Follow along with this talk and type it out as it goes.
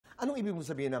Anong ibig mong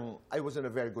sabihin ng I wasn't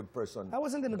a very good person? I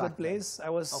wasn't in a good place.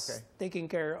 I was taking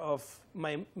care of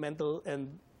my mental and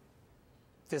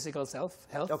physical health.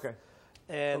 Okay.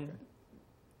 And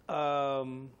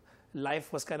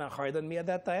life was kind of hard on me at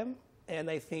that time. And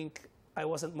I think I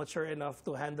wasn't mature enough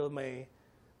to handle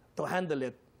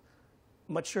it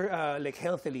like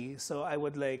healthily. So I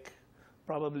would like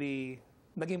probably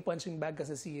naging punching bag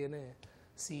kasi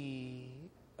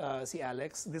si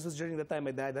Alex. This was during the time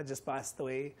my dad had just passed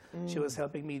away. She was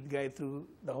helping me guide through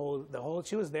the whole.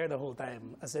 She was there the whole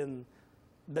time. As in,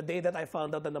 the day that I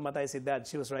found out na namatay si Dad,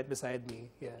 she was right beside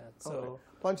me. Yeah. So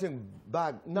punching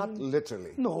bag, not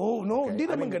literally. No, hindi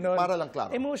naman ganun. Para lang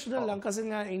klaro. Emotional lang kasi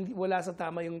nga wala sa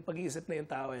tama yung pag-iisip na yung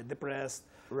tao eh. Depressed.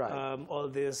 Right.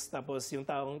 All this, tapos yung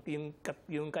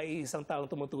kaiisang taong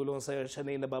tumutulong sa'yo, siya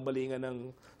na yung nababalingan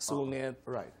ng sungit.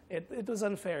 Right. It was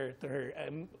unfair to her.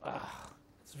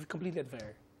 It's completely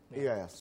unfair. Yes.